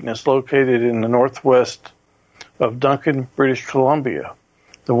 2,595 feet and is located in the northwest of Duncan, British Columbia.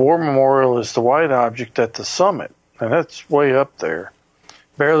 The War Memorial is the white object at the summit, and that's way up there.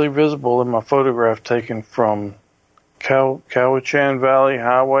 Barely visible in my photograph taken from Cowichan Valley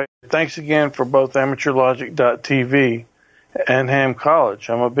Highway. Thanks again for both AmateurLogic.tv and Ham College.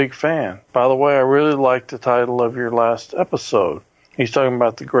 I'm a big fan. By the way, I really liked the title of your last episode. He's talking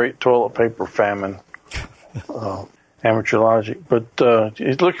about the great toilet paper famine, Amateur Logic. But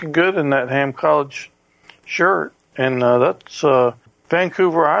he's looking good in that Ham College shirt. And that's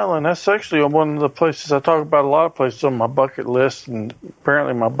Vancouver Island. That's actually one of the places I talk about, a lot of places on my bucket list. And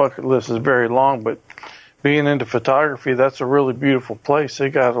apparently my bucket list is very long. But being into photography, that's a really beautiful place. They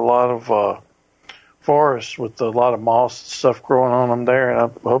got a lot of forests with a lot of moss and stuff growing on them there. And I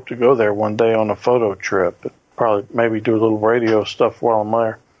hope to go there one day on a photo trip. Probably maybe do a little radio stuff while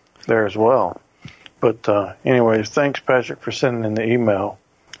I'm there as well. But anyways, thanks, Patrick, for sending in the email.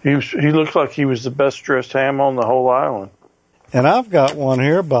 He looked like he was the best dressed ham on the whole island. And I've got one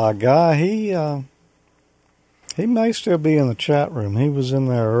here by a guy. He may still be in the chat room. He was in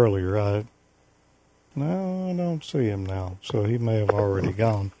there earlier. No, I don't see him now, so he may have already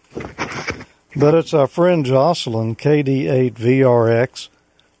gone. But it's our friend Jocelyn, KD8VRX,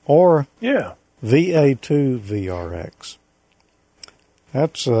 or Yeah. VA2 VRX.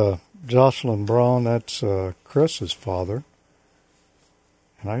 That's Jocelyn Braun. That's Chris's father.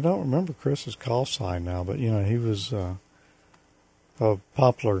 And I don't remember Chris's call sign now, but, he was a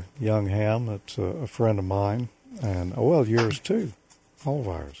popular young ham. That's a friend of mine. And, yours too. All of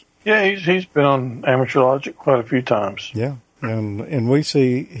ours. Yeah, he's been on Amateur Logic quite a few times. Yeah, and we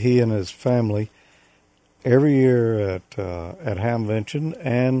see he and his family every year at Hamvention,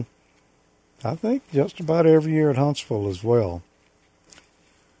 and I think just about every year at Huntsville as well.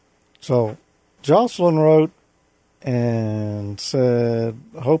 So Jocelyn wrote and said,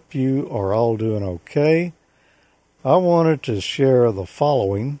 "Hope you are all doing okay. I wanted to share the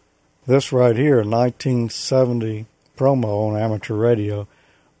following. This right here, 1970 promo on amateur radio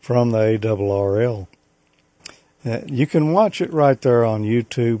from the ARRL. You can watch it right there on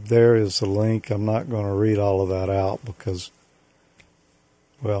YouTube. There is the link. I'm not going to read all of that out because,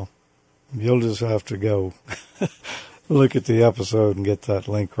 you'll just have to go look at the episode and get that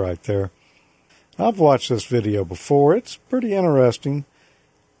link right there. I've watched this video before. It's pretty interesting.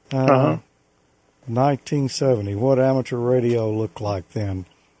 1970, what amateur radio looked like then.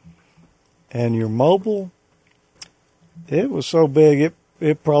 And your mobile, it was so big,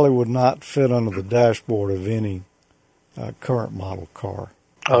 it probably would not fit under the dashboard of any current model car.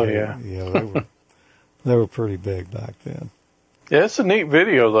 Oh, yeah. Yeah, they were pretty big back then. Yeah, it's a neat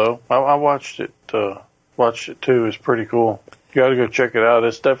video, though. I watched it too. It's pretty cool. You got to go check it out.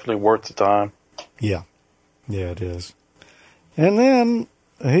 It's definitely worth the time. Yeah, it is. And then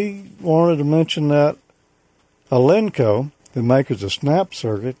he wanted to mention that Elenco, the makers of Snap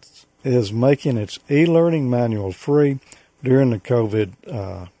Circuits, is making its e-learning manual free during the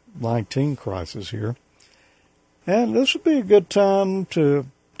COVID-19 crisis here. And this would be a good time to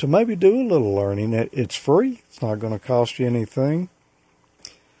maybe do a little learning. It's free. It's not going to cost you anything.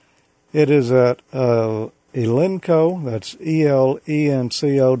 It is at Elenco, that's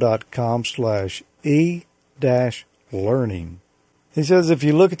ELENCO.com/e-learning. He says if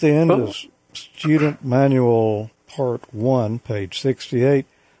you look at the end of Student Manual Part 1, page 68,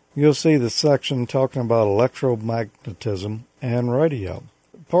 you'll see the section talking about electromagnetism and radio.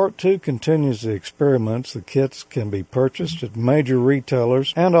 Part 2 continues the experiments. The kits can be purchased at major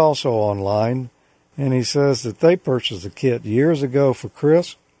retailers and also online. And he says that they purchased the kit years ago for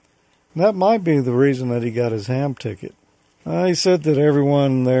Chris. That might be the reason that he got his ham ticket. He said that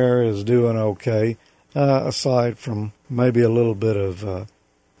everyone there is doing okay, aside from maybe a little bit of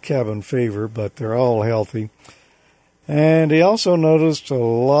cabin fever, but they're all healthy. And he also noticed a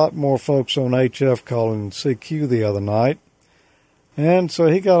lot more folks on HF calling CQ the other night. And so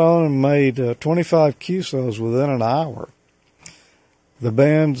he got on and made 25 QSOs within an hour. The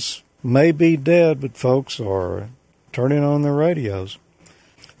bands may be dead, but folks are turning on their radios.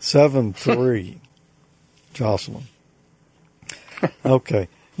 7-3, Jocelyn. Okay.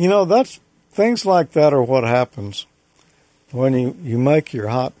 That's things like that are what happens when you make your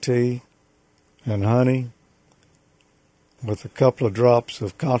hot tea and honey with a couple of drops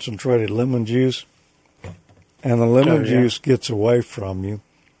of concentrated lemon juice, and the lemon juice gets away from you,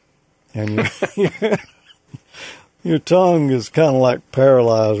 and your tongue is kind of like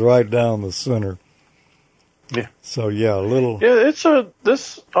paralyzed right down the center. Yeah. So a little. Yeah, it's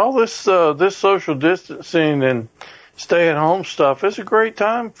this social distancing and stay at home stuff. It's a great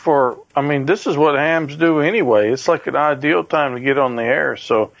time this is what hams do anyway. It's like an ideal time to get on the air.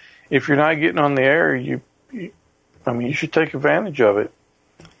 So if you're not getting on the air, you should take advantage of it.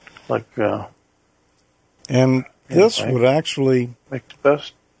 And this would actually make the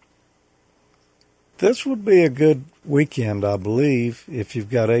best. This would be a good weekend, I believe, if you've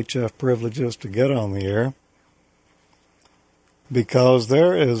got HF privileges to get on the air, because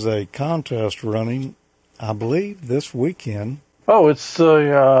there is a contest running, I believe, this weekend. Oh, it's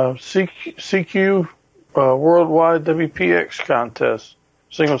the CQ Worldwide WPX contest,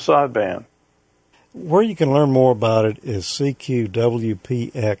 single sideband. Where you can learn more about it is cqwpx.com.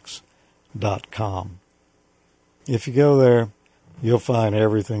 If you go there, you'll find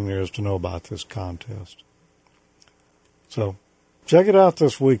everything there is to know about this contest. So, check it out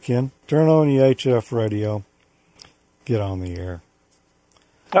this weekend. Turn on your HF radio. Get on the air.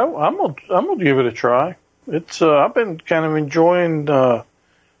 Oh, I'm gonna give it a try. It's I've been kind of enjoying. Not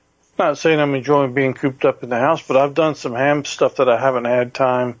saying I'm enjoying being cooped up in the house, but I've done some ham stuff that I haven't had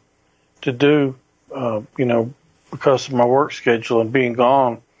time to do. Because of my work schedule and being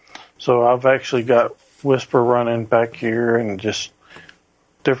gone. So I've actually got Whisper running back here and just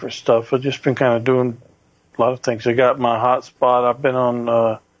different stuff. I've just been kind of doing a lot of things. I got my hotspot. I've been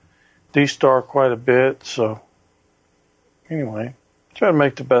on D-Star quite a bit. So anyway, try to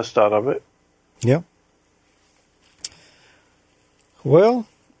make the best out of it. Yep. Well,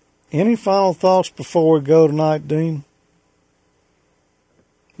 any final thoughts before we go tonight, Dean?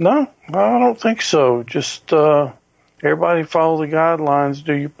 No, I don't think so. Just everybody follow the guidelines,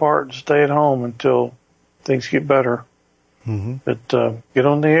 do your part, and stay at home until things get better. Mm-hmm. But get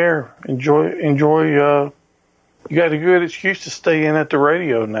on the air. Enjoy. You got a good excuse to stay in at the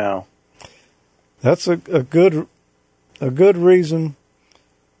radio now. That's a good reason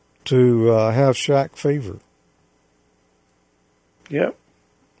to have shack fever. Yep.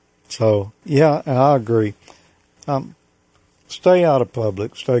 So, yeah, I agree. Stay out of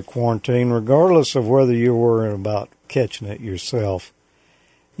public, stay quarantined, regardless of whether you're worrying about catching it yourself.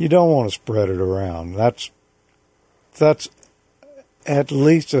 You don't want to spread it around. That's at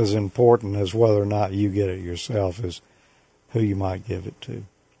least as important as whether or not you get it yourself is who you might give it to.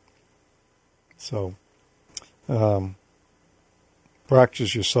 So,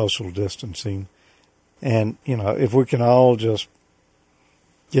 practice your social distancing. And, if we can all just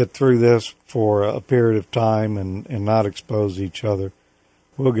get through this for a period of time and not expose each other,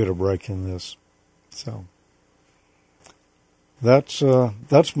 we'll get a break in this. So, that's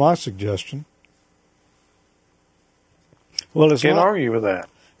my suggestion. Well, Can't argue with that.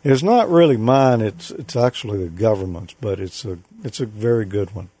 It's not really mine. It's actually the government's, but it's a very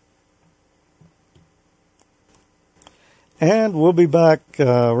good one. And we'll be back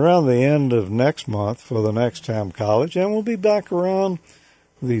around the end of next month for the next Ham College, and we'll be back around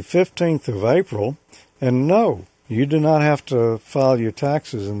the 15th of April. And no, you do not have to file your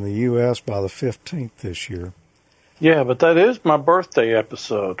taxes in the U.S. by the 15th this year. Yeah, but that is my birthday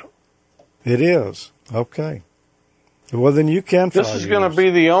episode. It is. Okay. Well, then you can file This is going to be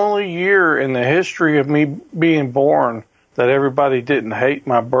the only year in the history of me being born that everybody didn't hate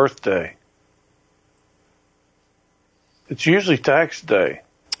my birthday. It's usually tax day.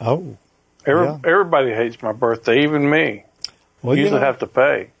 Oh. Everybody hates my birthday, even me. Well, usually have to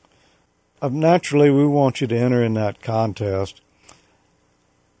pay. Naturally, we want you to enter in that contest.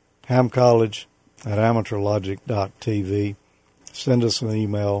 Ham College at amateurlogic.tv. Send us an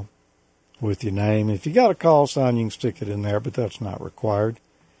email with your name. If you got a call sign, you can stick it in there, but that's not required.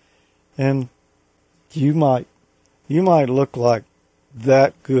 And you might look like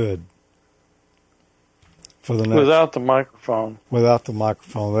that good for the next, without the microphone. Without the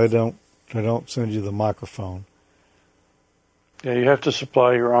microphone, they don't send you the microphone. Yeah, you have to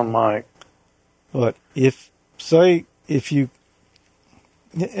supply your own mic. But if you,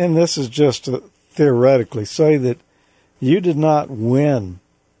 and this is just theoretically, say that you did not win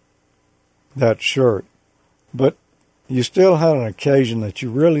that shirt, but you still had an occasion that you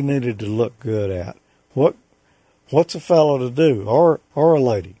really needed to look good at. What's a fellow to do, or a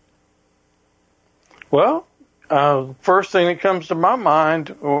lady? Well, first thing that comes to my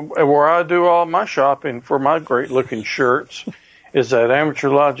mind, where I do all my shopping for my great-looking shirts, is at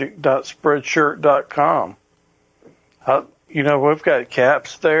amateurlogic.spreadshirt.com. We've got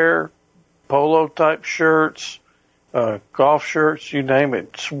caps there, polo-type shirts, golf shirts, you name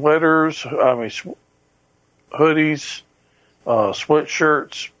it, sweaters, hoodies,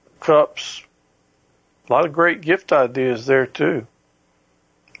 sweatshirts, cups. A lot of great gift ideas there, too.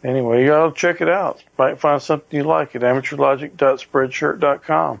 Anyway, you ought to check it out. You might find something you like at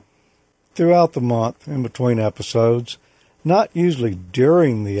amateurlogic.spreadshirt.com. Throughout the month, in between episodes, not usually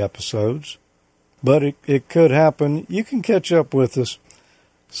during the episodes, but it could happen. You can catch up with us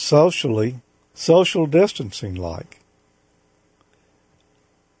social distancing like.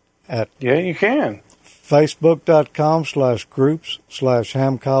 Yeah, you can.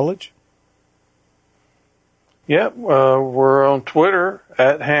 Facebook.com/groups/Ham College. Yep, we're on Twitter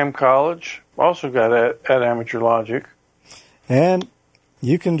at Ham College. Also got at Amateur Logic. And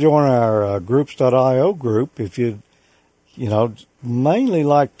you can join our groups.io group if you'd mainly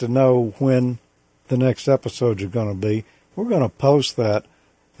like to know when the next episodes are going to be. We're going to post that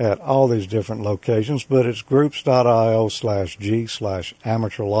at all these different locations, but it's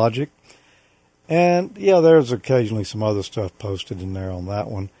groups.io/g/amateurlogic. And yeah, there's occasionally some other stuff posted in there on that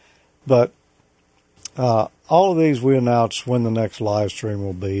one. But all of these we announce when the next live stream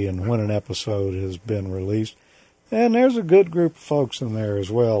will be and when an episode has been released. And there's a good group of folks in there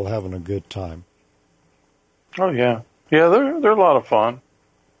as well having a good time. Oh, yeah. Yeah, they're a lot of fun.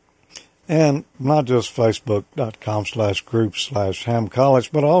 And not just Facebook.com/groups/Ham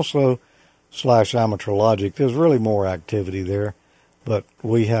College, but also /Amateur Logic. There's really more activity there, but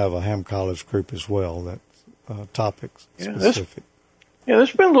we have a Ham College group as well that's topics specific.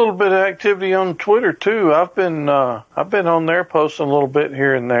 There's been a little bit of activity on Twitter too. I've been on there posting a little bit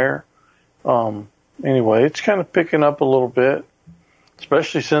here and there. Anyway, it's kind of picking up a little bit.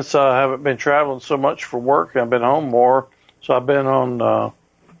 especially since I haven't been traveling so much for work. I've been home more, so I've been on a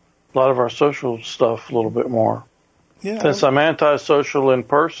lot of our social stuff a little bit more. Yeah. Since I'm antisocial in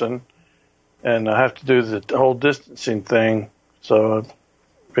person, and I have to do the whole distancing thing, so I've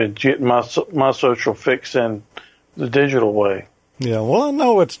been getting my social fix in the digital way. Yeah, well, I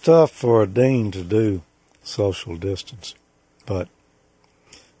know it's tough for a dean to do social distance, but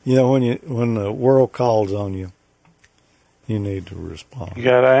when the world calls on you, you need to respond. You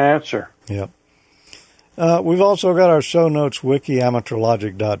got to answer. Yep. We've also got our show notes wiki,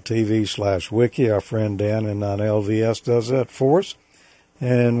 amateurlogic.tv/wiki. Our friend Dan in LVS does that for us,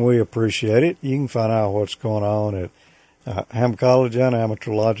 and we appreciate it. You can find out what's going on at Ham College and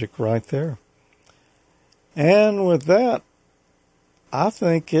Amateur Logic right there. And with that, I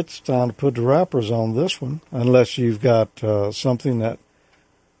think it's time to put the wrappers on this one, unless you've got something that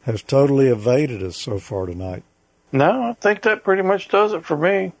has totally evaded us so far tonight. No, I think that pretty much does it for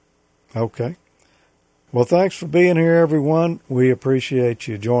me. Okay. Well, thanks for being here, everyone. We appreciate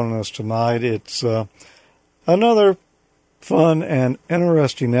you joining us tonight. It's another fun and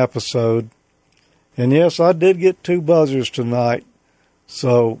interesting episode. And yes, I did get 2 buzzers tonight.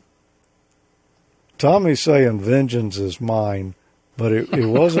 So Tommy's saying vengeance is mine, but it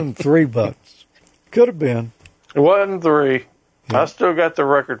wasn't 3 buttons. Could have been. It wasn't 3. Yeah. I still got the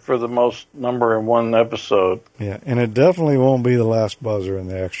record for the most number in one episode. Yeah, and it definitely won't be the last buzzer in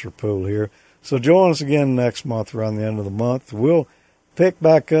the extra pool here. So join us again next month around the end of the month. We'll pick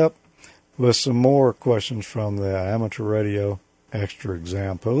back up with some more questions from the Amateur Radio Extra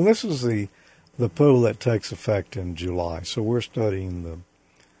Exam Pool. And this is the pool that takes effect in July. So we're studying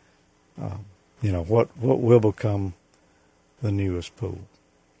what will become the newest pool.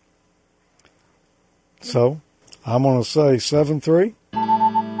 So I'm going to say 7-3.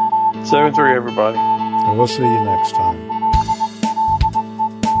 7-3, everybody. And we'll see you next time.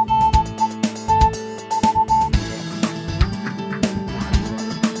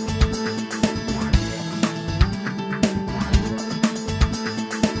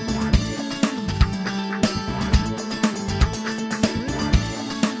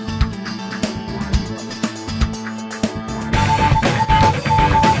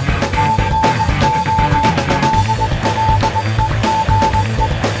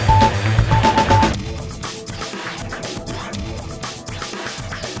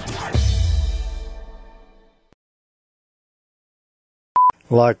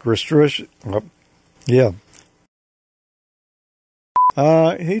 Like restriction. Yeah.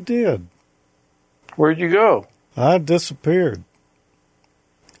 He did. Where'd you go? I disappeared.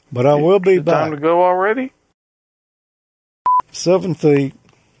 But I will be back. Time to go already? 7-3.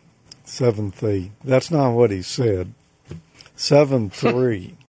 That's not what he said.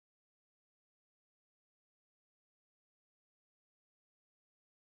 7-3.